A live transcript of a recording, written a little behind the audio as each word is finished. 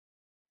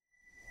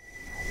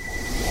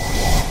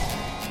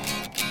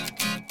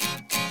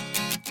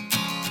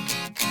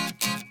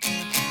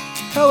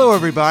Hello,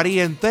 everybody,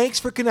 and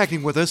thanks for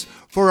connecting with us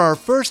for our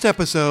first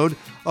episode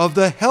of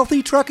the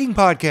Healthy Trucking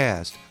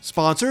Podcast,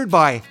 sponsored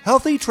by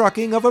Healthy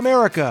Trucking of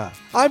America.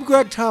 I'm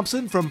Greg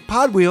Thompson from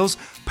Pod Wheels,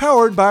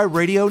 powered by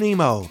Radio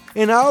Nemo,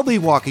 and I'll be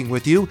walking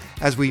with you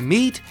as we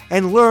meet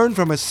and learn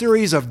from a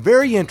series of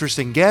very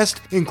interesting guests,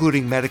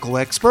 including medical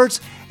experts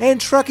and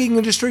trucking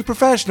industry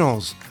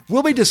professionals.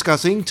 We'll be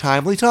discussing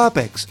timely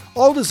topics,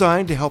 all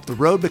designed to help the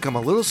road become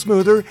a little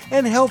smoother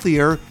and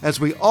healthier as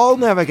we all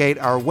navigate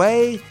our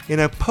way in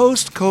a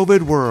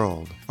post-COVID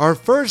world. Our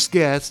first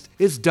guest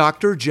is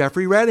Dr.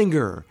 Jeffrey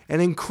Rediger, an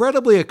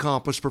incredibly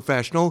accomplished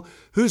professional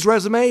whose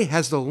resume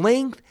has the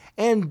length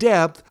and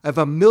depth of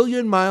a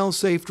million-mile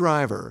safe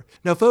driver.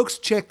 Now, folks,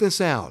 check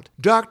this out.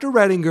 Dr.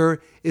 Rediger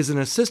is an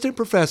assistant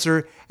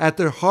professor at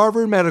the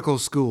Harvard Medical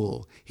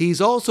School.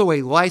 He's also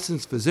a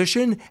licensed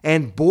physician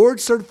and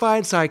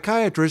board-certified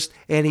psychiatrist,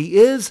 and he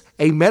is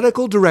a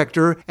medical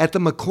director at the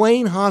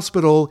McLean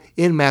Hospital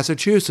in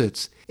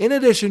Massachusetts. In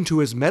addition to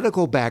his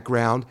medical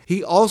background,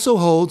 he also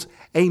holds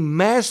a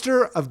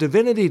Master of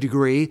Divinity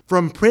degree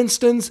from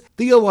Princeton's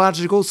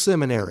Theological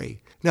Seminary.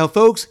 Now,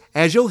 folks,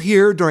 as you'll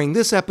hear during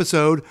this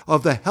episode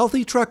of the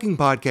Healthy Trucking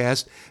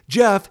Podcast,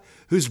 Jeff,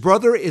 whose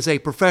brother is a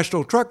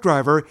professional truck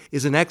driver,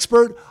 is an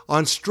expert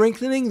on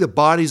strengthening the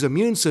body's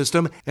immune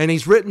system, and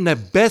he's written a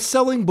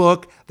best-selling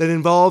book that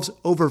involves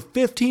over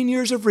 15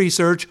 years of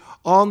research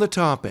on the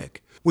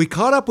topic. We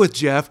caught up with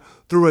Jeff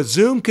through a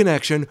Zoom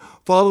connection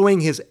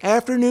following his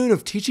afternoon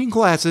of teaching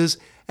classes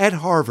at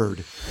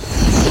Harvard.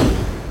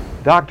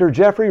 Dr.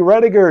 Jeffrey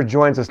Rediger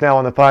joins us now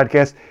on the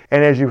podcast.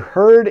 And as you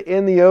heard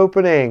in the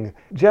opening,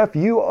 Jeff,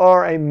 you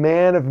are a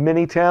man of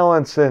many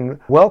talents, and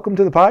welcome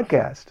to the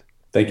podcast.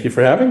 Thank you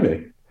for having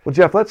me. Well,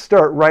 Jeff, let's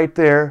start right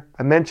there.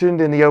 I mentioned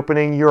in the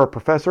opening, you're a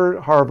professor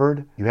at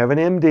Harvard. You have an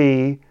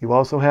MD. You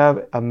also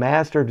have a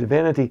Master of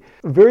Divinity.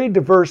 Very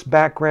diverse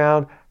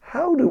background.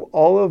 How do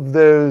all of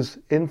those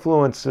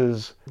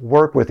influences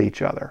work with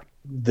each other?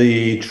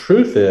 The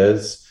truth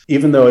is,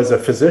 even though as a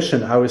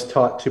physician, I was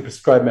taught to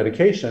prescribe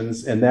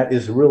medications, and that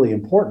is really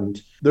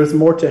important, there's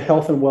more to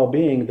health and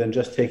well-being than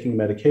just taking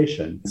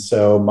medication.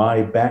 So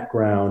my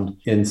background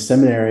in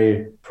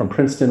seminary from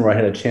Princeton, where I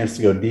had a chance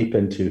to go deep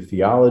into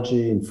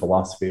theology and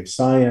philosophy of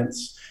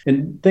science,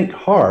 and think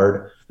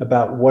hard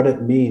about what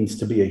it means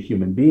to be a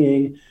human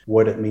being,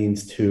 what it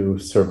means to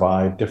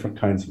survive different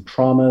kinds of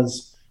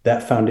traumas.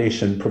 That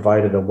foundation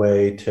provided a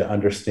way to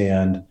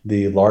understand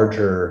the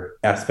larger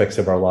aspects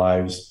of our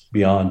lives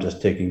beyond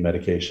just taking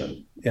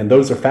medication. And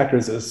those are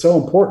factors that are so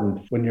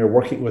important when you're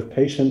working with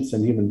patients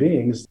and human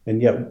beings.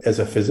 And yet, as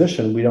a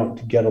physician, we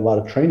don't get a lot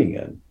of training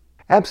in.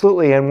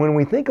 Absolutely. And when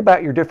we think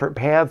about your different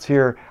paths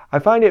here, I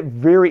find it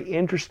very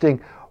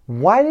interesting.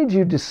 Why did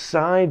you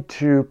decide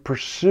to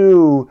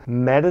pursue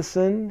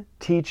medicine,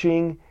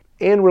 teaching,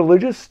 and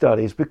religious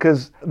studies?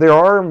 Because there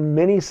are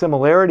many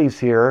similarities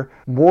here,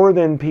 more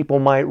than people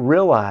might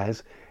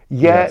realize,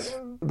 yet yes,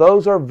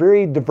 those are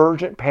very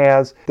divergent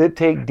paths that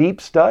take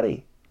deep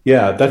study.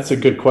 Yeah, that's a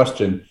good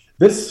question.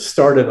 This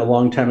started a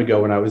long time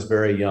ago when I was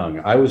very young.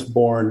 I was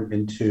born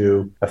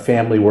into a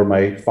family where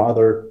my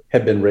father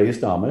had been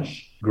raised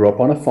Amish, grew up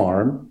on a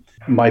farm.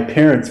 My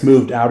parents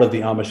moved out of the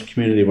Amish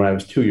community when I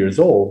was 2 years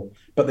old,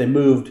 but they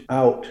moved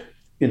out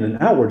in an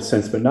outward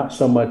sense, but not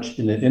so much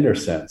in an inner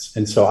sense.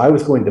 And so I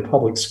was going to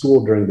public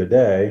school during the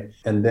day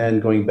and then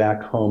going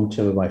back home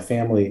to my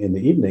family in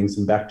the evenings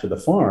and back to the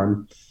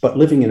farm, but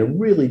living in a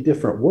really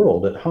different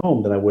world at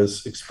home than I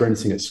was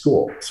experiencing at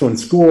school. So in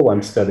school,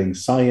 I'm studying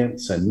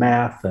science and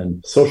math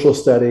and social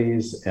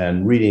studies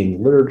and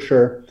reading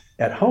literature.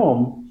 At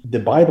home,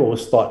 the Bible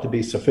was thought to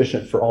be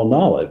sufficient for all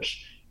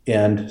knowledge,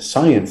 and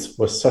science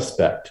was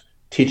suspect.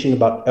 Teaching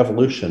about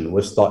evolution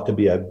was thought to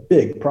be a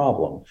big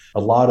problem. A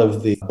lot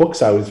of the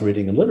books I was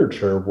reading in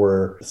literature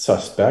were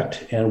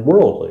suspect and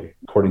worldly,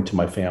 according to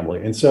my family.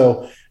 And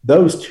so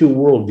those two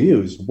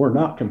worldviews were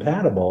not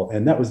compatible,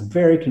 and that was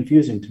very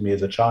confusing to me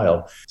as a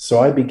child. So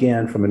I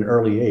began from an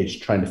early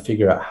age trying to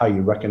figure out how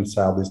you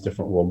reconcile these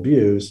different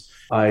worldviews.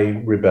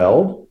 I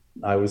rebelled.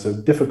 I was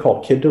a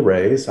difficult kid to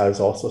raise. I was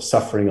also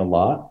suffering a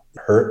lot,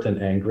 hurt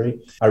and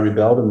angry. I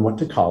rebelled and went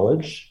to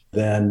college.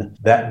 Then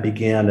that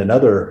began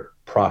another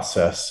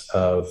process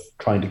of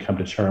trying to come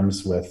to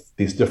terms with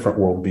these different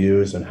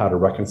worldviews and how to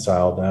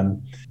reconcile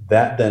them.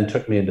 That then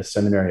took me into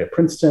seminary at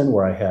Princeton,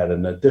 where I had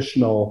an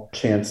additional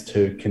chance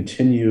to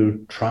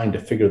continue trying to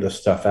figure this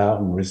stuff out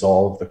and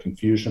resolve the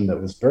confusion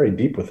that was very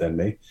deep within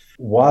me.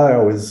 While I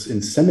was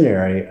in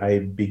seminary, I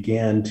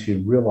began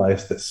to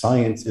realize that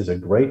science is a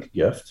great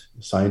gift.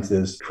 Science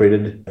is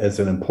created as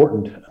an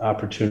important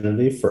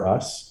opportunity for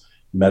us.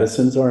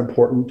 Medicines are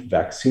important,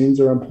 vaccines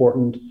are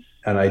important,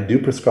 and I do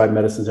prescribe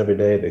medicines every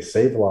day. They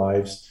save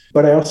lives.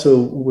 But I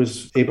also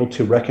was able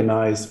to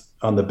recognize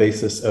on the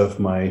basis of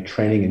my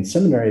training in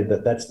seminary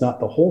that that's not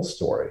the whole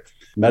story.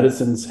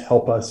 Medicines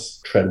help us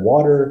tread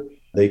water.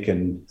 They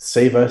can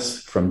save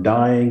us from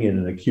dying in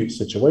an acute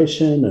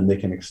situation, and they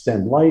can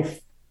extend life.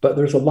 But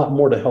there's a lot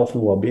more to health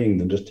and well-being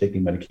than just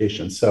taking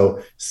medication.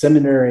 So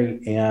seminary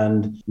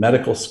and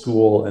medical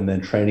school and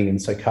then training in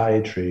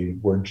psychiatry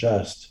were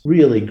just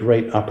really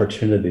great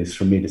opportunities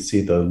for me to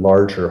see the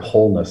larger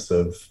wholeness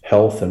of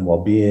health and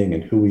well-being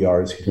and who we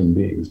are as human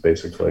beings,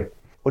 basically.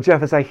 Well,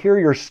 Jeff, as I hear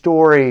your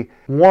story,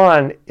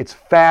 one, it's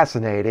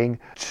fascinating.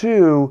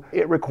 Two,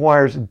 it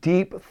requires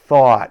deep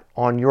thought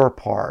on your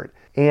part.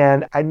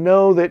 And I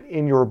know that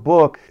in your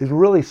book is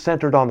really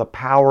centered on the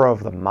power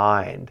of the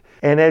mind.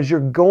 And as you're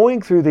going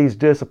through these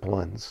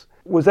disciplines,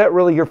 was that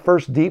really your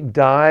first deep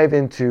dive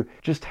into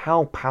just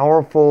how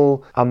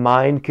powerful a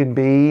mind can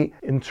be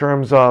in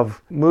terms of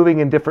moving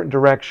in different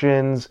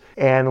directions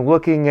and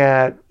looking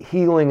at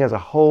healing as a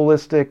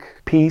holistic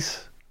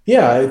piece?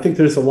 Yeah, I think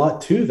there's a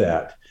lot to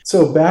that.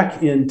 So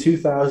back in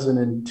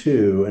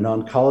 2002, an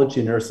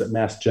oncology nurse at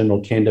Mass General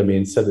came to me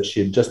and said that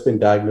she had just been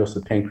diagnosed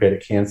with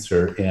pancreatic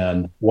cancer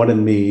and wanted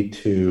me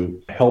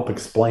to help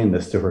explain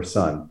this to her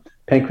son.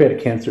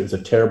 Pancreatic cancer is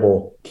a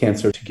terrible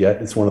cancer to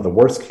get. It's one of the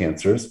worst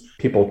cancers.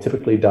 People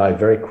typically die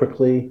very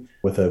quickly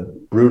with a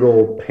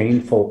brutal,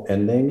 painful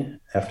ending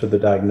after the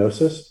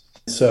diagnosis.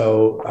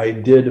 So I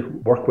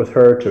did work with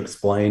her to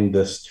explain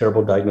this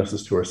terrible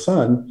diagnosis to her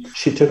son.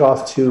 She took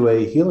off to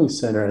a healing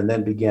center and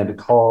then began to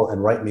call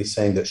and write me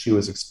saying that she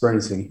was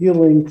experiencing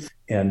healing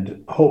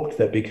and hoped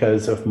that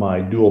because of my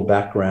dual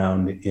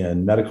background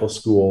in medical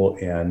school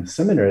and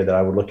seminary that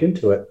I would look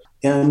into it.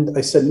 And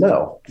I said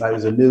no. I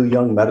was a new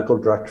young medical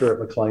director at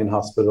McLean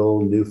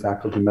Hospital, new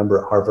faculty member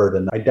at Harvard,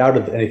 and I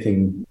doubted that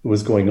anything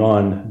was going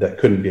on that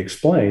couldn't be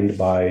explained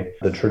by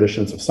the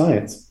traditions of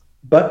science.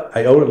 But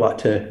I owed a lot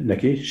to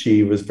Nikki.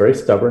 She was very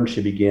stubborn.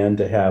 She began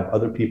to have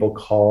other people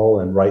call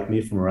and write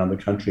me from around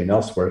the country and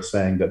elsewhere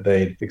saying that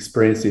they'd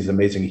experienced these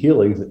amazing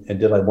healings and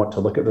did I want to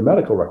look at their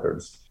medical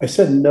records. I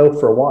said no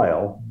for a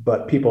while,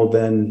 but people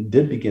then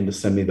did begin to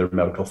send me their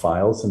medical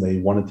files and they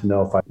wanted to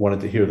know if I wanted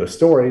to hear their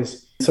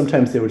stories.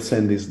 Sometimes they would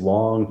send these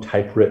long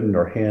typewritten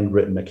or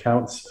handwritten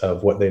accounts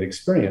of what they'd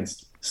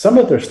experienced. Some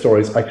of their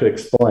stories I could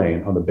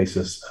explain on the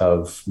basis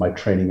of my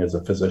training as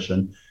a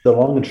physician. The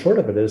long and short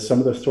of it is some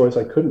of their stories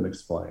I couldn't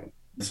explain.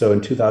 So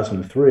in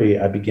 2003,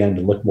 I began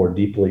to look more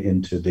deeply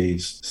into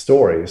these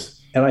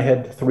stories. And I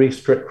had three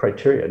strict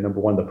criteria. Number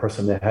one, the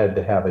person had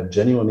to have a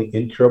genuinely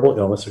incurable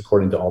illness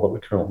according to all that we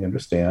currently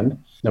understand.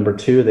 Number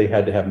two, they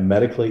had to have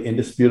medically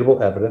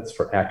indisputable evidence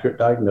for accurate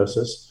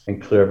diagnosis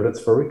and clear evidence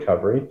for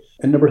recovery.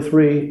 And number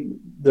three,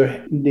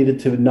 there needed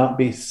to not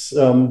be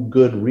some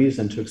good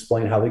reason to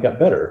explain how they got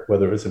better,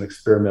 whether it was an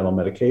experimental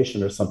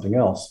medication or something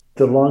else.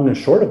 The long and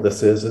short of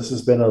this is this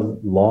has been a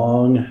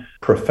long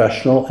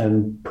professional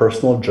and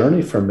personal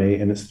journey for me,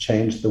 and it's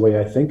changed the way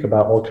I think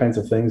about all kinds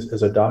of things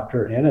as a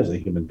doctor and as a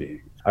human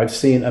being. I've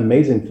seen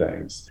amazing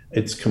things.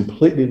 It's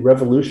completely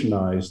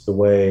revolutionized the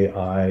way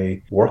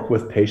I work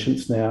with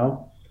patients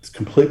now. It's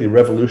completely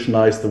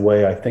revolutionized the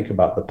way I think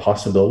about the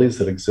possibilities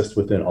that exist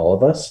within all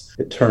of us.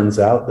 It turns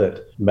out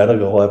that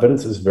medical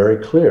evidence is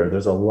very clear.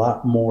 There's a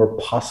lot more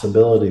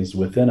possibilities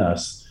within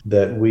us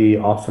that we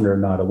often are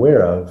not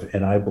aware of.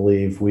 And I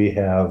believe we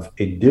have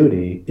a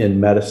duty in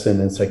medicine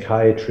and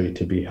psychiatry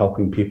to be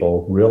helping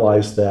people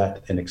realize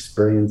that and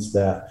experience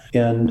that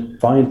and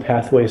find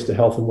pathways to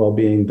health and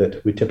well-being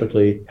that we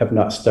typically have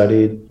not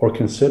studied or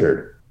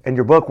considered. And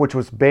your book, which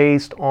was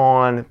based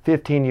on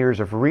 15 years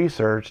of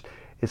research,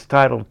 is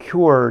titled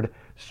Cured: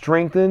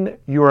 Strengthen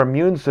Your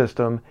Immune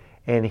System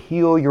and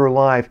Heal Your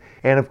Life.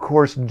 And of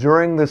course,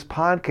 during this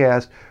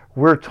podcast,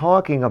 we're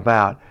talking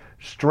about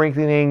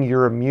strengthening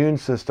your immune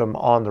system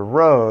on the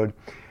road.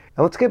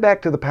 Now let's get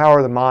back to the power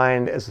of the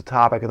mind as the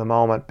topic of the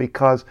moment,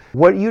 because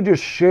what you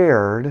just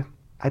shared,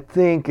 I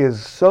think,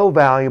 is so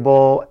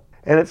valuable.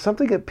 And it's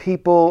something that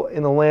people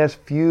in the last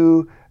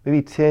few,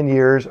 maybe 10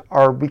 years,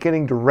 are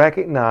beginning to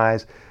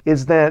recognize,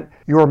 is that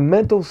your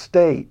mental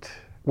state,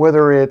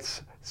 whether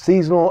it's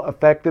seasonal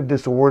affective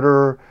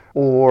disorder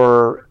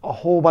or a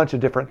whole bunch of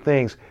different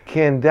things,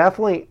 can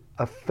definitely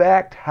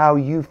affect how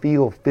you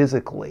feel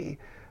physically.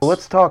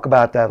 Let's talk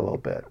about that a little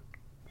bit.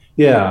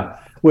 Yeah,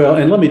 well,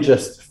 and let me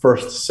just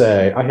first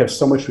say, I have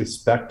so much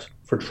respect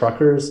for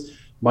truckers.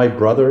 My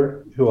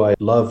brother, who I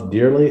love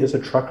dearly, is a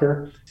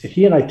trucker.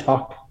 He and I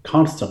talk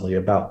constantly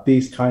about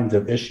these kinds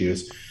of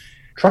issues.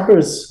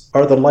 Truckers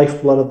are the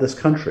lifeblood of this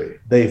country.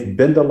 They've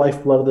been the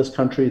lifeblood of this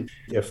country.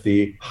 If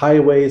the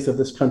highways of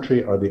this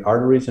country are the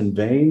arteries and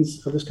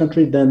veins of this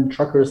country, then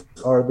truckers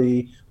are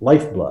the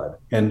lifeblood.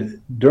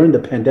 And during the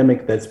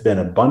pandemic, that's been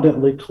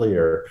abundantly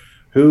clear.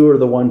 Who are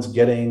the ones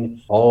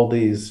getting all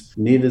these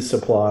needed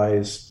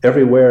supplies?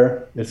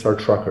 Everywhere, it's our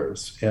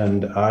truckers.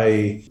 And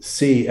I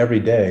see every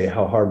day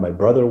how hard my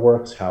brother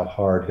works, how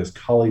hard his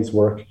colleagues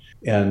work,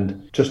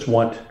 and just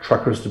want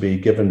truckers to be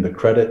given the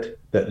credit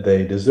that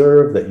they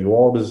deserve, that you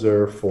all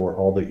deserve for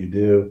all that you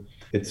do.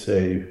 It's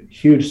a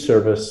huge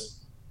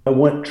service. I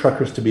want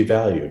truckers to be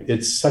valued.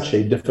 It's such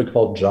a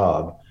difficult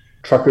job.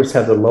 Truckers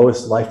have the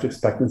lowest life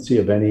expectancy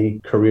of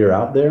any career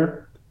out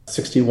there.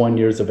 61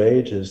 years of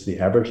age is the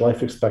average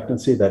life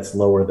expectancy. That's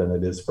lower than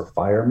it is for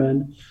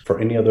firemen, for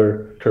any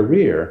other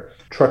career.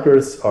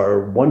 Truckers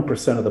are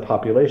 1% of the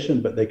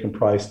population, but they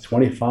comprise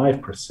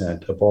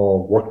 25% of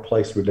all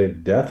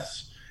workplace-related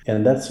deaths.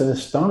 And that's an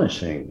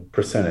astonishing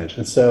percentage.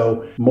 And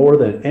so more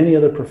than any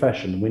other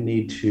profession, we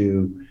need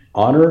to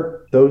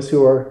honor those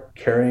who are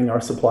carrying our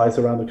supplies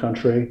around the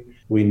country.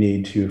 We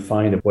need to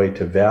find a way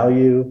to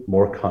value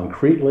more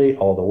concretely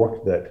all the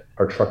work that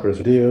our truckers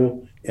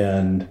do.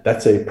 And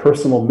that's a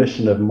personal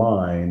mission of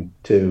mine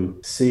to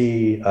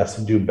see us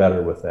do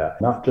better with that,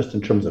 not just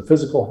in terms of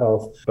physical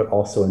health, but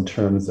also in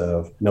terms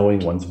of knowing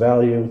one's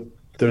value.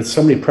 There's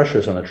so many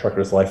pressures on a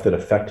trucker's life that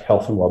affect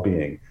health and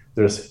well-being.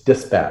 There's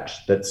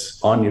dispatch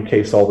that's on your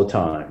case all the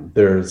time.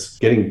 There's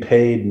getting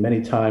paid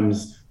many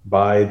times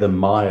by the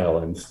mile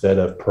instead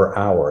of per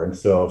hour. And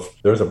so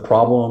if there's a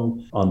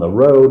problem on the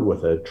road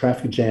with a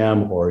traffic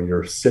jam, or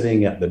you're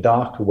sitting at the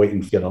dock waiting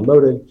to get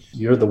unloaded,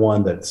 you're the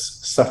one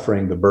that's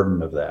suffering the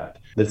burden of that.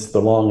 It's the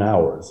long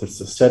hours. It's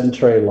the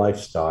sedentary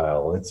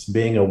lifestyle. It's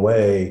being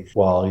away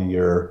while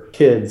your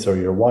kids or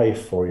your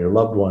wife or your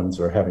loved ones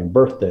are having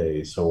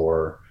birthdays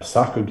or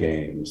soccer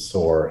games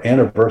or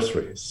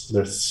anniversaries.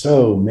 There's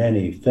so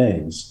many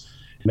things.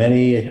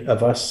 Many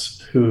of us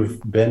who've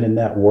been in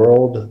that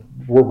world,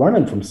 we're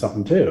running from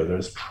something too.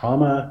 There's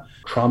trauma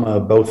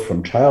both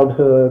from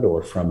childhood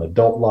or from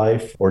adult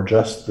life, or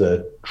just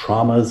the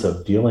traumas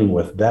of dealing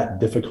with that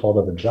difficult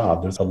of a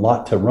job. There's a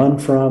lot to run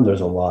from.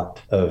 There's a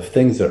lot of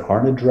things that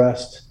aren't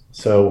addressed.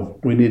 So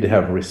we need to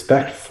have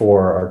respect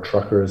for our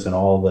truckers and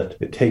all that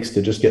it takes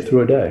to just get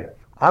through a day.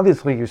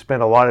 Obviously, you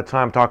spent a lot of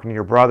time talking to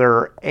your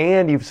brother,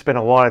 and you've spent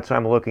a lot of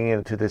time looking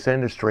into this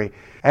industry.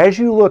 As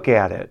you look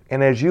at it,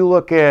 and as you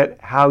look at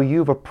how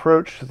you've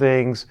approached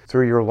things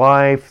through your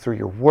life, through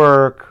your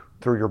work,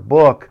 through your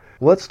book,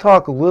 let's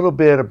talk a little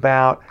bit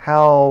about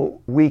how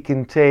we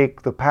can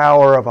take the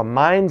power of a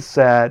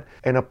mindset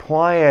and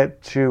apply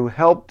it to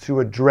help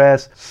to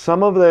address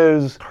some of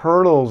those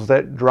hurdles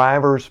that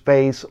drivers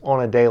face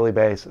on a daily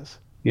basis.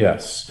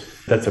 Yes,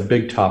 that's a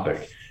big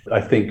topic. I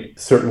think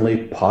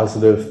certainly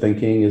positive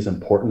thinking is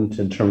important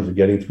in terms of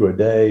getting through a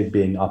day,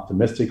 being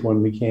optimistic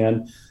when we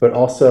can, but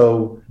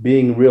also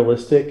being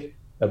realistic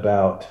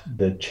about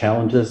the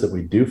challenges that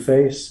we do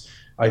face.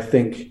 I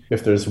think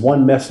if there's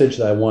one message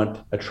that I want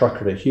a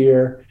trucker to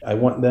hear, I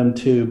want them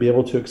to be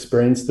able to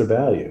experience their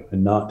value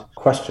and not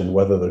question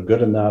whether they're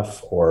good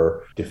enough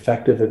or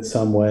defective in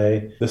some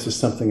way. This is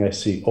something I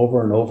see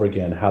over and over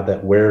again, how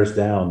that wears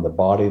down the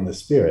body and the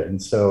spirit.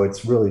 And so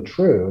it's really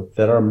true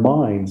that our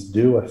minds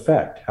do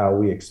affect how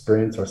we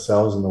experience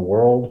ourselves in the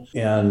world,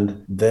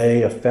 and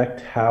they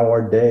affect how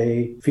our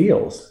day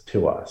feels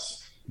to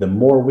us. The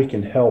more we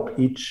can help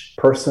each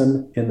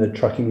person in the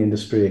trucking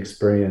industry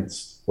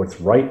experience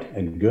what's right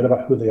and good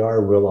about who they are,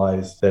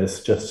 realize that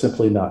it's just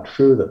simply not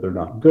true, that they're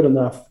not good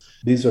enough.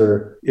 These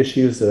are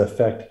issues that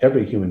affect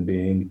every human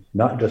being,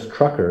 not just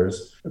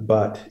truckers,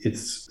 but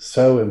it's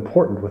so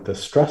important with the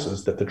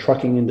stresses that the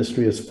trucking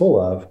industry is full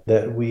of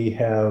that we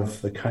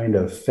have the kind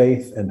of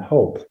faith and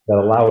hope that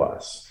allow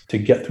us to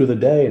get through the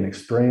day and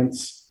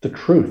experience the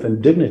truth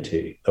and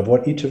dignity of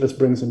what each of us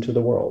brings into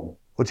the world.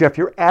 Well, Jeff,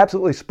 you're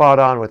absolutely spot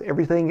on with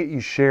everything that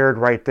you shared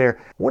right there.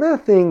 One of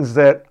the things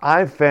that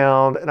I've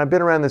found, and I've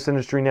been around this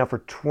industry now for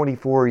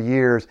 24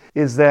 years,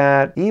 is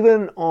that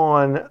even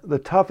on the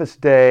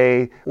toughest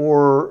day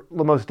or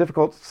the most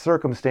difficult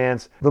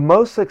circumstance, the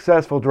most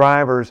successful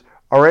drivers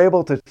are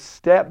able to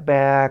step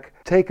back,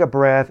 take a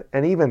breath,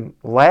 and even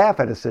laugh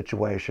at a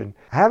situation.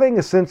 Having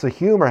a sense of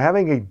humor,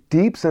 having a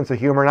deep sense of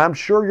humor, and I'm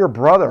sure your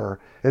brother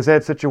has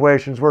had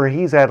situations where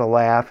he's had a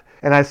laugh,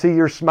 and I see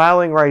you're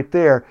smiling right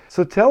there.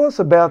 So tell us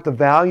about the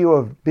value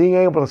of being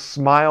able to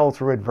smile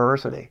through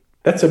adversity.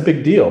 That's a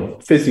big deal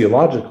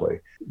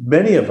physiologically.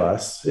 Many of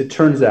us, it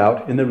turns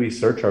out in the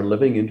research, are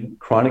living in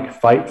chronic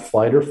fight,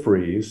 flight, or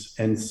freeze.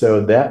 And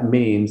so that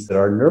means that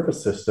our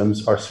nervous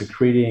systems are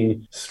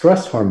secreting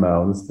stress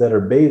hormones that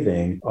are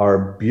bathing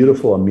our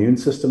beautiful immune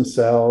system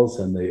cells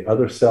and the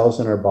other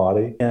cells in our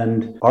body.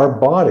 And our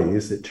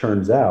bodies, it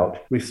turns out,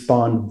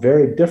 respond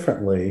very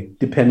differently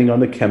depending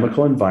on the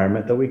chemical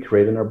environment that we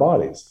create in our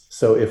bodies.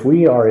 So if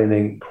we are in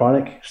a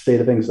chronic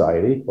state of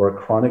anxiety or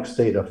a chronic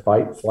state of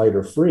fight, flight,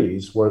 or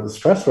freeze, where the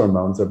stress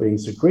hormones are being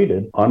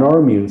secreted on our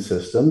immune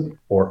system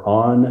or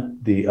on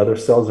the other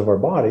cells of our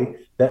body,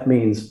 that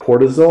means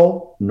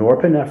cortisol,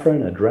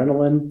 norepinephrine,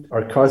 adrenaline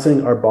are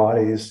causing our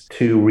bodies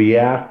to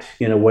react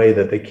in a way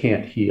that they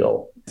can't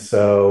heal.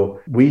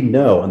 So we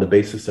know on the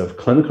basis of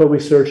clinical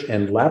research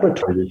and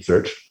laboratory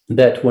research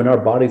that when our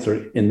bodies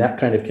are in that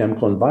kind of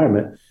chemical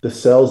environment, the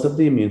cells of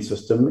the immune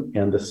system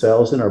and the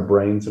cells in our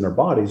brains and our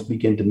bodies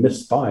begin to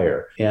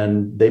misfire,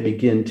 and they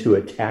begin to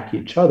attack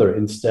each other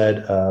instead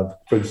of,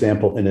 for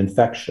example, an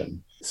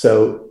infection.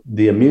 So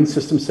the immune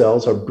system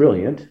cells are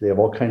brilliant. They have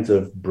all kinds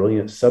of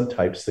brilliant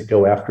subtypes that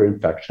go after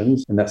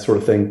infections and that sort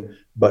of thing.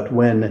 But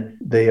when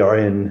they are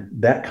in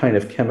that kind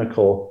of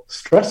chemical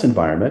stress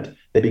environment,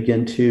 they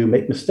begin to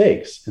make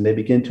mistakes and they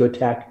begin to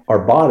attack our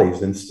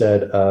bodies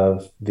instead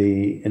of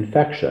the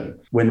infection.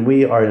 When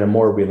we are in a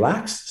more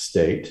relaxed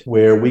state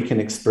where we can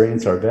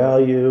experience our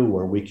value,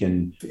 where we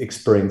can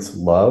experience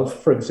love,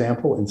 for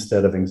example,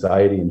 instead of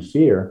anxiety and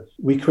fear,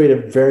 we create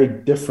a very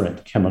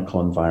different chemical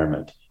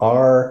environment.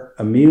 Our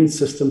immune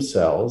system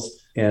cells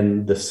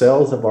and the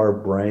cells of our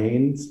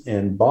brains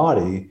and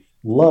body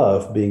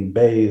love being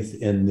bathed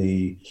in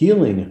the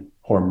healing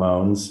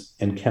hormones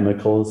and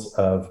chemicals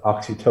of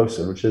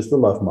oxytocin, which is the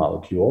love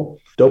molecule,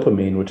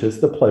 dopamine, which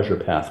is the pleasure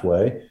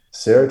pathway,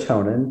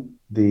 serotonin,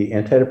 the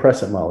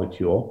antidepressant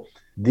molecule.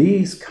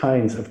 These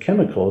kinds of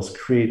chemicals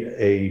create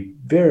a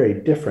very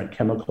different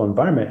chemical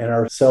environment, and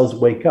our cells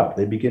wake up.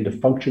 They begin to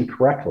function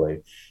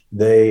correctly.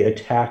 They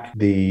attack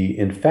the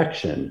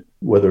infection,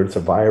 whether it's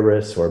a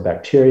virus or a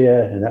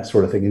bacteria and that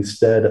sort of thing,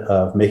 instead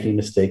of making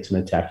mistakes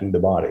and attacking the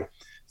body.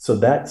 So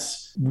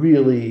that's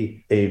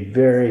really a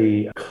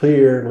very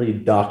clearly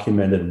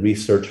documented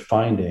research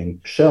finding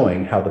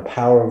showing how the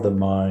power of the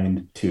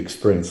mind to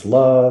experience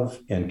love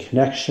and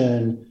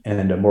connection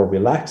and a more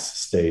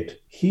relaxed state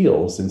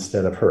heals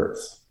instead of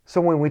hurts. So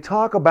when we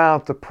talk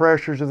about the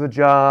pressures of the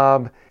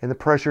job and the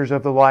pressures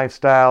of the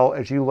lifestyle,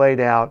 as you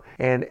laid out,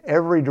 and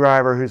every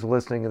driver who's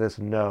listening to this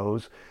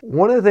knows,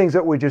 one of the things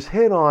that we just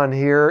hit on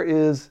here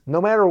is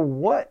no matter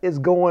what is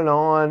going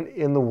on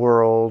in the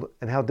world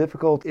and how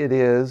difficult it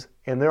is,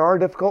 and there are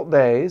difficult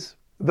days,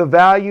 the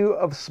value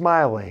of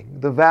smiling,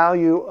 the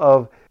value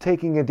of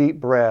taking a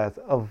deep breath,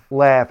 of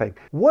laughing.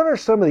 What are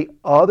some of the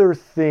other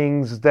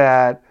things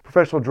that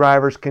professional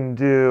drivers can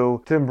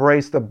do to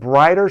embrace the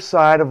brighter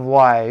side of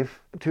life,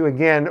 to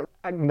again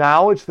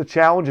acknowledge the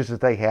challenges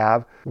that they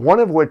have, one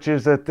of which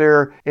is that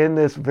they're in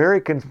this very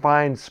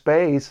confined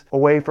space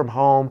away from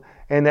home,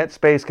 and that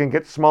space can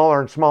get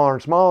smaller and smaller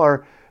and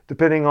smaller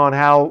depending on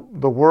how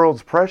the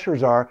world's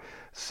pressures are.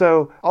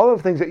 So all of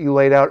the things that you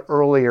laid out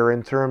earlier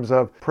in terms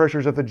of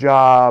pressures of the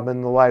job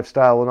and the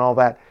lifestyle and all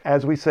that,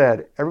 as we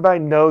said, everybody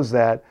knows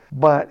that.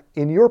 But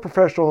in your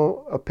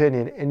professional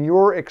opinion, in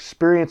your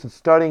experience in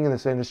studying in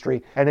this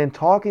industry, and in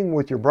talking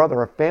with your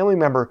brother, a family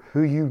member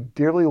who you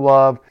dearly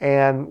love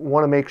and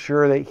want to make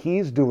sure that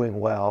he's doing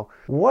well,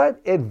 what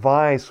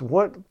advice,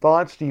 what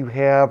thoughts do you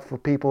have for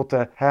people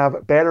to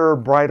have better,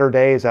 brighter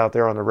days out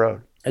there on the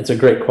road? It's a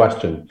great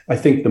question. I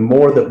think the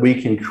more that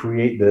we can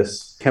create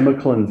this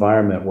chemical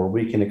environment where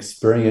we can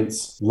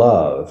experience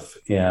love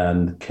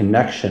and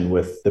connection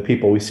with the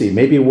people we see.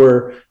 Maybe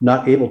we're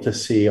not able to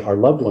see our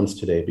loved ones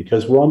today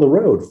because we're on the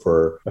road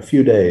for a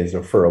few days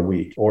or for a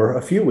week or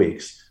a few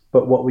weeks.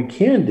 But what we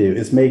can do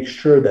is make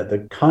sure that the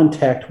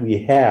contact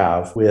we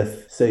have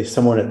with, say,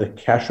 someone at the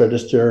cash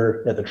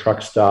register at the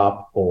truck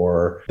stop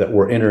or that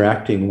we're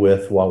interacting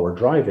with while we're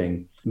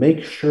driving,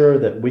 make sure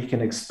that we can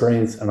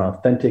experience an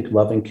authentic,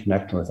 loving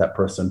connection with that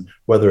person,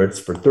 whether it's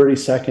for 30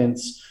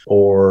 seconds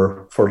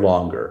or for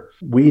longer.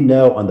 We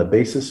know on the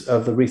basis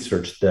of the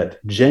research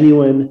that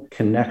genuine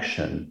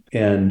connection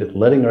and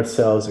letting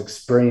ourselves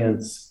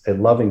experience a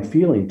loving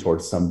feeling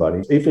towards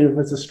somebody, even if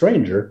it's a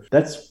stranger,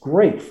 that's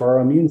great for our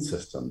immune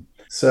system.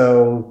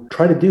 So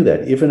try to do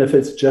that, even if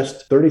it's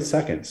just 30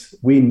 seconds.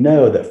 We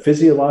know that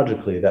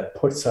physiologically that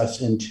puts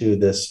us into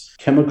this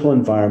chemical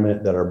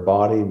environment that our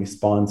body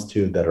responds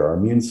to, that our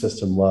immune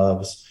system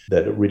loves,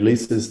 that it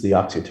releases the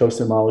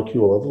oxytocin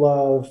molecule of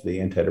love, the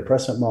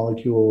antidepressant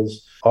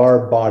molecules.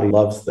 Our body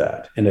loves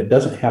that. And it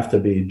doesn't have to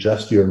be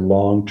just your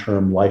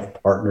long-term life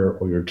partner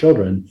or your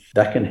children.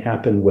 That can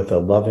happen with a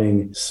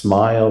loving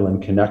smile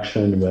and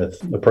connection with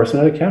the person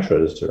at a cash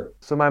register.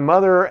 So my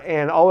mother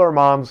and all our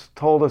moms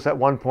told us at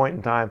one point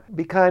in time,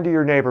 be kind to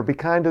your neighbor, be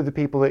kind to the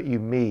people that you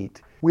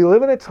meet. We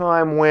live in a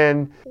time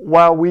when,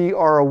 while we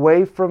are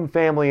away from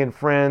family and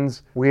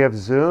friends, we have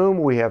Zoom,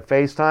 we have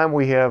FaceTime,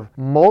 we have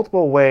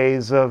multiple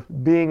ways of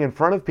being in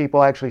front of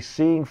people, actually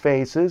seeing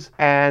faces,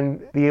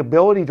 and the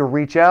ability to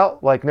reach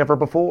out like never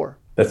before.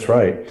 That's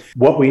right.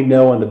 What we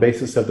know on the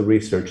basis of the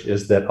research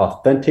is that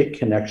authentic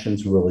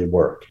connections really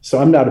work. So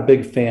I'm not a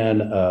big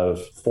fan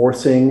of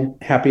forcing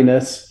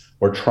happiness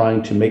or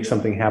trying to make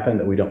something happen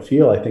that we don't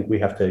feel. I think we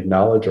have to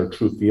acknowledge our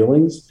true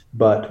feelings,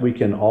 but we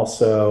can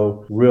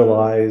also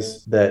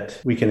realize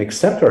that we can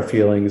accept our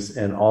feelings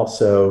and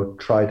also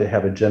try to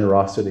have a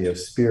generosity of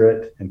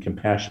spirit and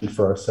compassion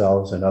for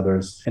ourselves and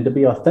others, and to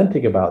be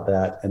authentic about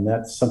that. And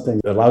that's something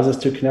that allows us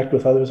to connect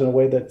with others in a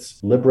way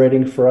that's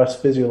liberating for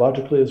us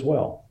physiologically as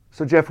well.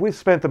 So Jeff, we've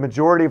spent the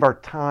majority of our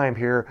time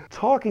here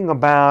talking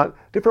about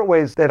different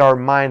ways that our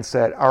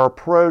mindset, our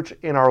approach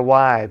in our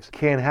lives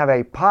can have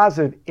a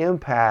positive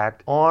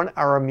impact on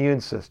our immune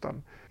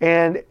system.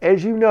 And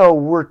as you know,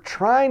 we're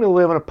trying to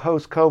live in a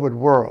post-COVID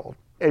world.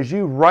 As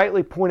you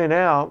rightly pointed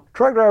out,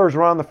 truck drivers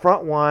were on the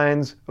front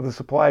lines of the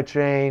supply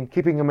chain,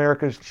 keeping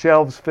America's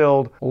shelves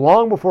filled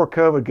long before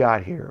COVID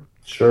got here.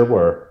 Sure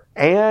were.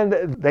 And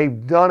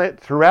they've done it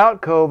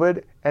throughout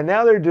COVID, and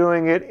now they're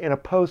doing it in a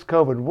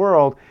post-COVID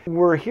world.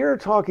 We're here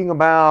talking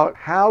about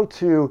how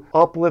to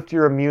uplift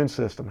your immune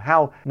system,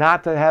 how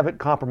not to have it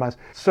compromised.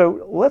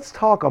 So let's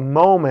talk a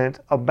moment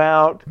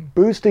about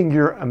boosting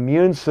your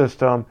immune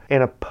system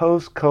in a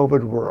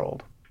post-COVID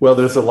world. Well,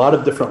 there's a lot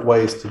of different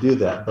ways to do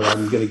that, but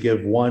I'm going to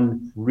give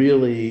one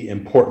really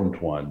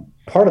important one.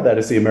 Part of that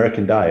is the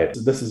American diet.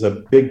 This is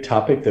a big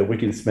topic that we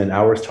can spend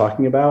hours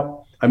talking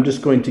about. I'm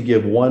just going to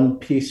give one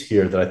piece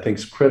here that I think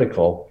is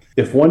critical.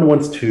 If one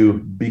wants to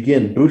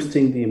begin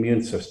boosting the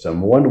immune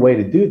system, one way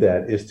to do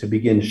that is to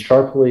begin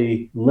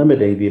sharply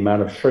limiting the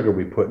amount of sugar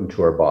we put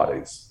into our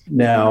bodies.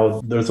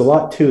 Now, there's a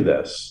lot to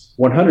this.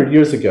 100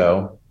 years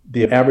ago,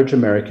 the average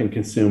American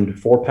consumed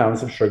 4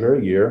 pounds of sugar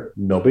a year,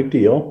 no big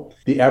deal.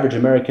 The average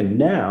American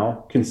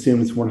now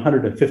consumes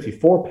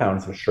 154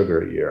 pounds of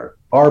sugar a year.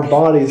 Our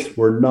bodies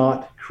were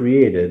not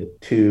created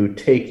to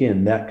take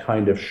in that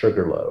kind of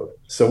sugar load.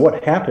 So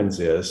what happens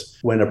is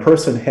when a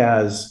person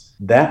has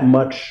that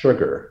much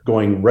sugar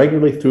going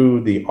regularly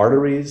through the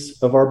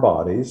arteries of our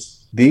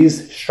bodies,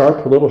 these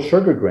sharp little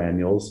sugar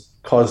granules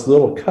cause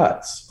little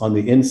cuts on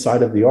the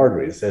inside of the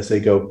arteries as they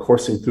go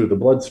coursing through the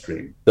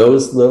bloodstream.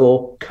 Those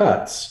little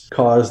cuts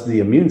cause the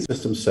immune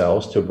system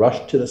cells to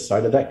rush to the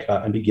side of that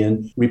cut and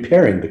begin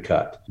repairing the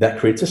cut. That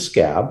creates a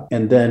scab,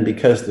 and then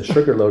because the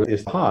sugar load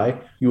is high,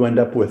 you end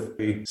up with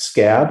a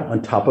scab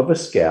on top of a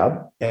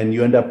scab, and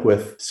you end up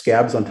with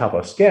scabs on top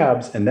of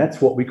scabs, and that's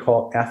what we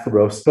call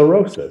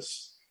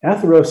atherosclerosis.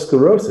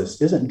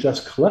 Atherosclerosis isn't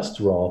just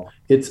cholesterol,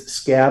 it's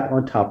scab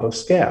on top of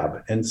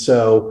scab. And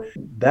so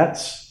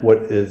that's what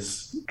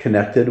is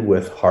connected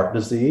with heart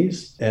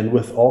disease and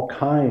with all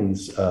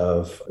kinds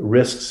of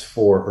risks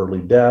for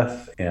early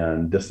death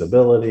and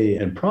disability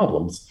and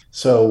problems.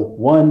 So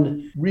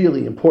one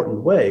really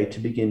important way to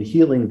begin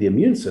healing the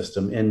immune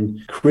system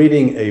and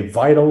creating a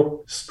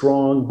vital,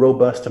 strong,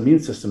 robust immune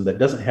system that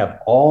doesn't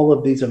have all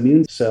of these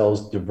immune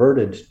cells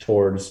diverted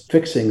towards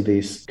fixing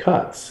these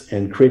cuts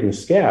and creating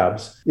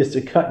scabs is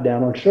to cut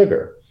down on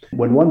sugar.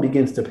 When one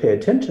begins to pay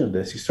attention to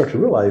this, you start to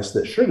realize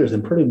that sugar is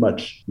in pretty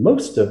much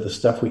most of the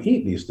stuff we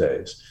eat these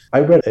days. I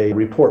read a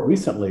report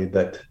recently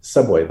that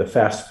Subway, the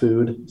fast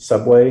food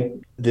Subway,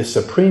 the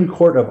Supreme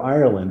Court of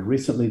Ireland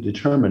recently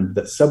determined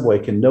that Subway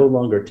can no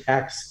longer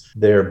tax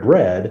their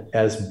bread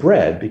as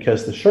bread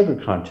because the sugar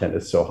content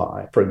is so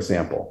high, for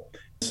example.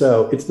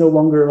 So it's no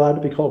longer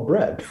allowed to be called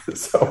bread.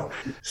 So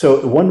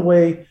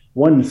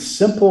one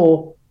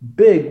simple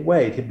big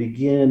way to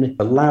begin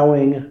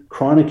allowing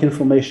chronic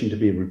inflammation to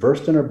be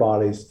reversed in our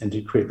bodies and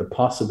to create the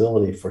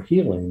possibility for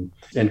healing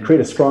and create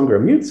a stronger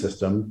immune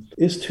system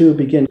is to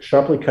begin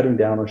sharply cutting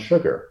down on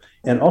sugar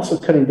and also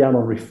cutting down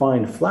on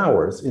refined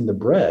flours in the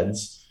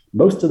breads.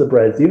 Most of the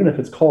breads, even if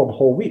it's called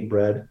whole wheat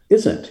bread,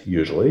 isn't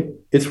usually.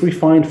 It's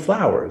refined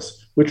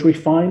flours, which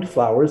refined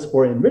flours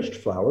or enriched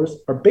flours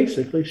are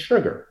basically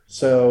sugar.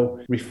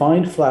 So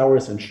refined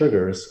flours and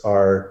sugars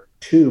are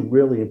two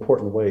really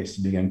important ways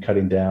to begin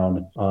cutting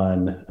down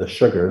on the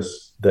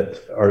sugars that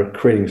are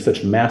creating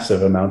such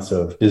massive amounts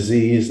of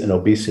disease and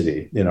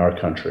obesity in our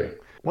country.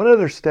 What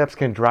other steps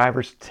can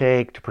drivers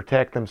take to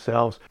protect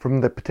themselves from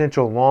the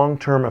potential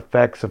long-term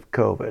effects of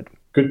COVID?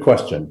 Good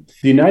question.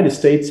 The United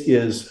States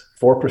is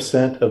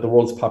 4% of the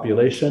world's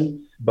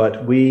population,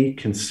 but we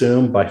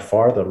consume by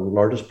far the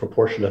largest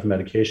proportion of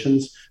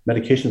medications.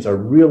 Medications are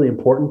really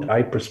important.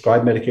 I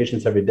prescribe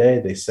medications every day.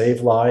 They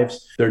save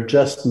lives. They're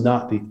just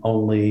not the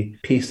only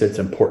piece that's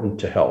important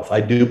to health.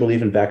 I do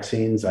believe in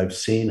vaccines. I've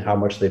seen how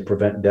much they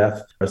prevent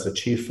death. As the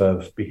chief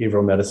of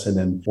behavioral medicine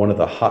in one of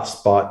the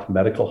hotspot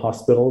medical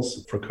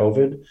hospitals for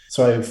COVID.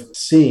 So I've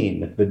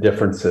seen the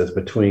differences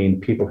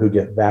between people who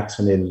get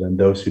vaccinated and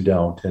those who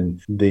don't,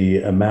 and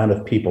the amount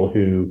of people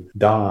who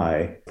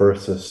die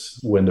versus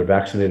when they're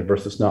vaccinated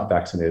versus not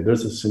vaccinated.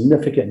 There's a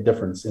significant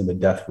difference in the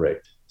death rate.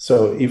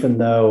 So even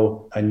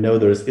though I know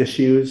there's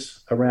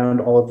issues around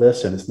all of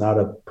this and it's not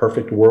a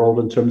perfect world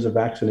in terms of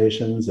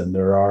vaccinations and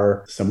there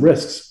are some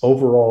risks,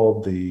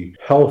 overall the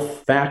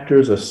health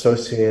factors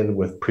associated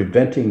with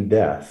preventing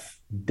death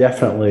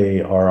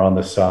definitely are on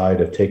the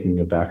side of taking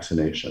a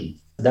vaccination.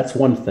 That's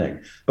one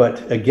thing.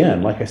 But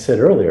again, like I said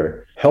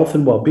earlier, health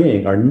and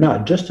well-being are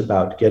not just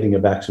about getting a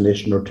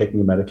vaccination or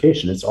taking a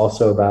medication. It's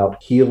also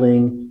about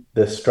healing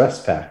the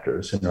stress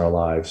factors in our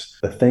lives,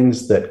 the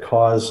things that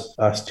cause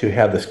us to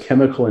have this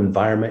chemical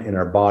environment in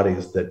our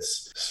bodies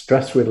that's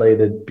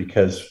stress-related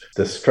because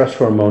the stress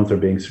hormones are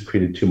being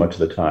secreted too much of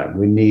the time.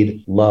 We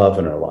need love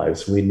in our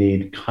lives. We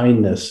need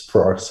kindness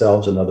for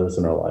ourselves and others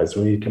in our lives.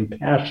 We need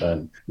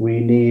compassion.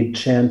 We need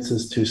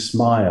chances to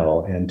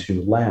smile and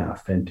to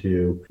laugh and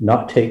to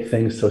not take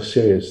things so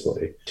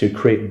seriously, to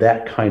create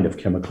that kind of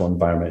chemical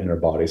environment in our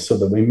bodies so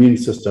the immune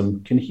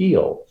system can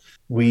heal.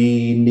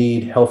 We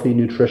need healthy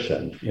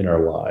nutrition in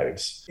our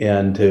lives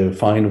and to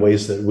find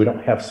ways that we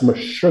don't have so much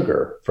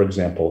sugar, for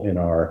example, in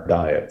our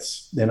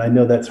diets. And I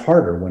know that's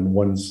harder when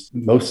one's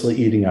mostly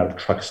eating out of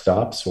truck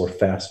stops or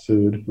fast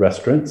food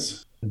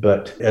restaurants.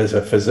 But as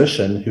a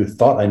physician who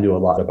thought I knew a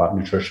lot about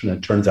nutrition, and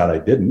it turns out I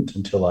didn't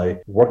until I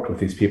worked with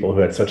these people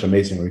who had such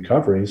amazing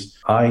recoveries,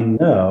 I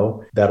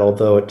know that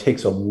although it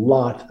takes a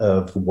lot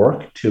of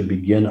work to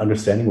begin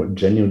understanding what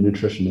genuine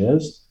nutrition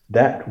is,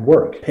 that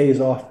work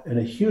pays off in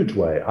a huge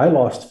way. I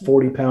lost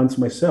 40 pounds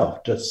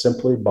myself just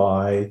simply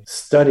by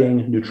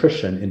studying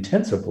nutrition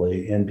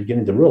intensively and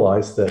beginning to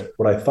realize that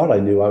what I thought I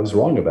knew I was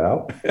wrong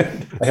about.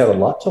 I had a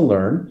lot to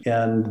learn,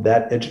 and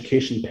that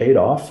education paid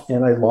off.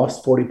 And I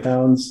lost 40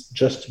 pounds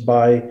just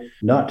by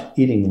not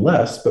eating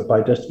less, but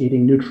by just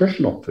eating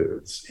nutritional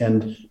foods.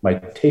 And my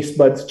taste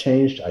buds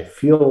changed. I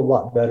feel a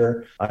lot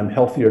better. I'm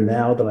healthier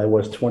now than I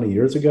was 20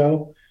 years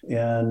ago.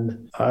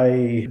 And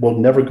I will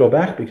never go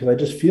back because I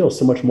just feel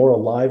so much more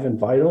alive and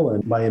vital.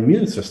 And my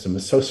immune system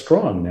is so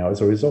strong now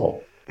as a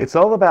result. It's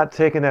all about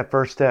taking that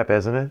first step,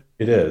 isn't it?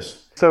 It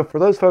is. So for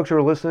those folks who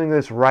are listening to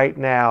this right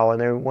now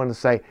and they want to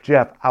say,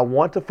 Jeff, I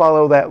want to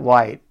follow that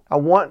light. I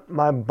want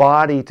my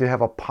body to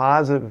have a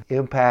positive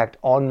impact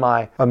on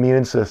my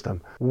immune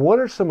system. What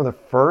are some of the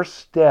first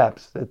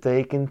steps that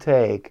they can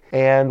take?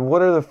 And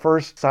what are the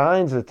first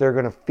signs that they're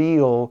going to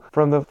feel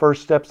from the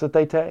first steps that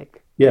they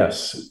take?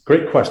 Yes,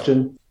 great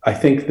question. I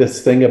think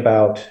this thing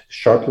about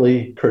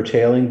sharply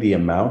curtailing the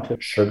amount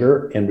of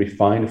sugar and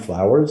refined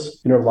flours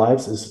in our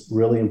lives is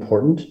really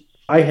important.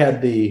 I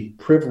had the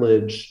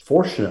privilege,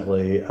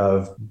 fortunately,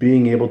 of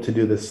being able to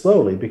do this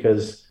slowly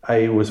because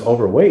I was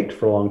overweight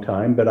for a long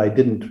time, but I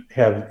didn't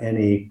have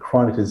any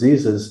chronic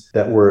diseases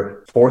that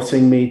were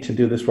forcing me to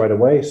do this right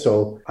away.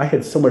 So I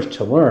had so much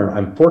to learn.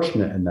 I'm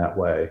fortunate in that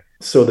way.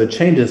 So the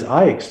changes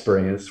I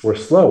experienced were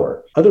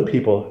slower. Other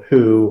people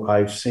who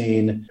I've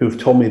seen who've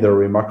told me their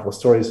remarkable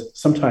stories,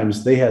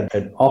 sometimes they had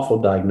an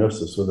awful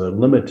diagnosis with a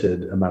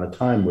limited amount of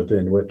time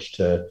within which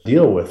to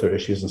deal with their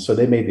issues. And so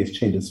they made these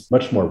changes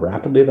much more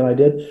rapidly than I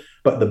did.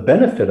 But the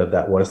benefit of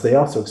that was they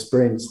also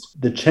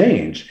experienced the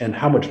change and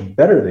how much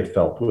better they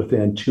felt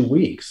within 2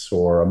 weeks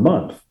or a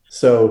month.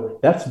 So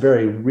that's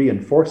very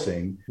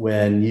reinforcing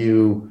when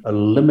you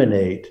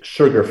eliminate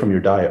sugar from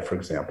your diet, for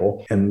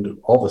example, and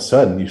all of a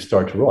sudden you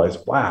start to realize,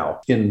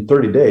 wow, in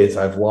 30 days,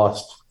 I've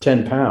lost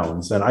 10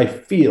 pounds and I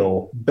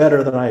feel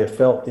better than I have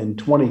felt in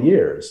 20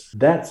 years.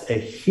 That's a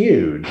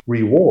huge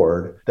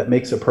reward that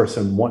makes a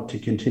person want to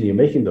continue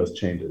making those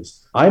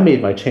changes. I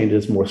made my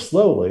changes more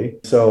slowly,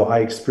 so I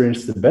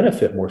experienced the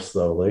benefit more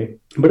slowly,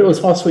 but it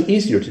was also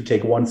easier to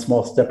take one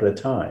small step at a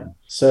time.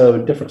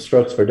 So different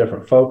strokes for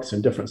different folks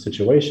in different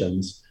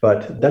situations,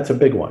 but that's a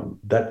big one.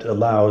 That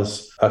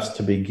allows us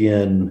to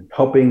begin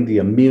helping the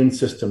immune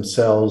system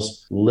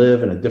cells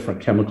live in a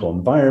different chemical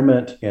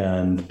environment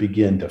and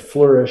begin to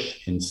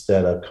flourish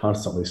instead of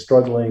constantly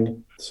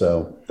struggling.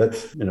 So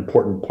that's an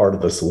important part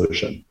of the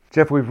solution.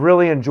 Jeff, we've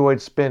really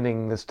enjoyed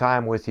spending this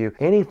time with you.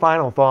 Any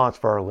final thoughts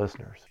for our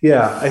listeners?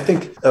 Yeah, I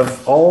think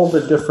of all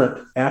the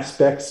different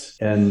aspects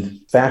and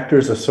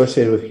factors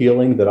associated with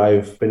healing that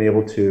I've been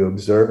able to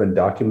observe and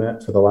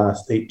document for the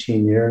last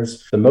 18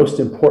 years, the most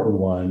important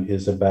one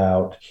is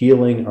about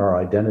healing our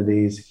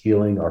identities,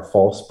 healing our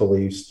false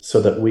beliefs,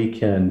 so that we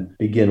can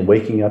begin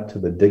waking up to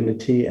the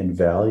dignity and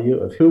value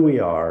of who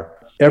we are.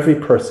 Every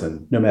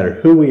person, no matter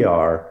who we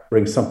are,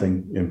 brings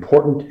something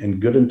important and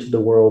good into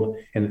the world,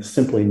 and it's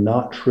simply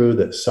not true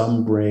that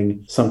some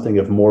bring something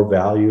of more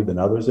value than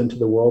others into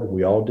the world.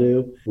 We all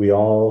do. We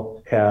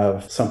all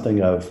have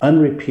something of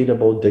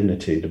unrepeatable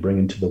dignity to bring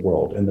into the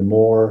world, and the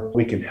more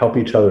we can help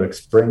each other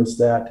experience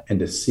that and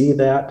to see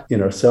that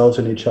in ourselves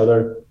and each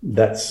other,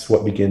 that's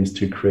what begins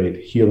to create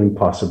healing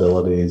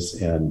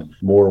possibilities and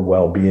more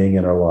well-being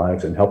in our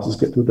lives and helps us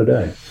get through the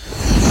day.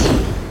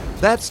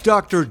 That's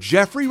Dr.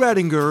 Jeffrey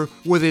Rediger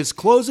with his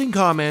closing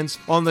comments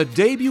on the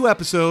debut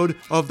episode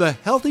of the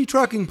Healthy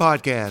Trucking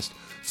Podcast,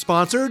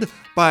 sponsored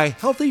by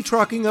Healthy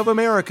Trucking of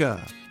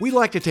America. We'd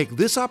like to take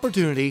this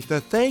opportunity to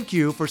thank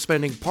you for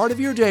spending part of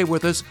your day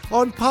with us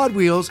on Pod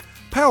Wheels,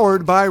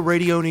 powered by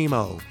Radio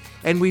Nemo.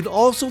 And we'd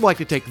also like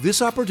to take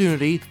this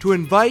opportunity to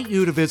invite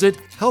you to visit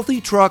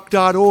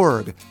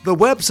healthytruck.org, the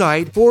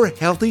website for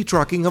Healthy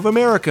Trucking of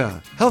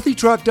America.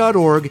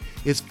 Healthytruck.org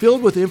is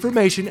filled with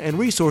information and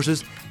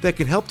resources that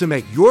can help to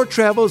make your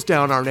travels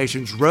down our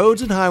nation's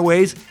roads and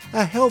highways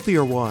a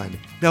healthier one.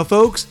 Now,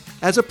 folks,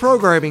 as a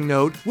programming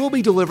note, we'll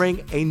be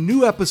delivering a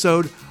new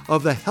episode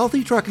of the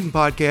Healthy Trucking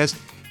Podcast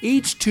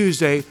each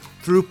Tuesday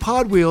through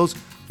Pod Wheels,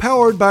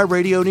 powered by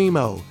Radio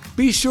Nemo.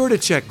 Be sure to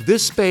check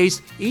this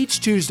space each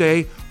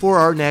Tuesday for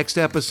our next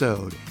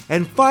episode.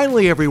 And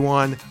finally,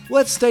 everyone,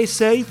 let's stay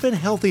safe and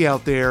healthy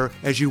out there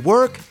as you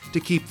work to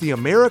keep the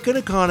American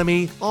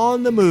economy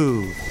on the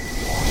move.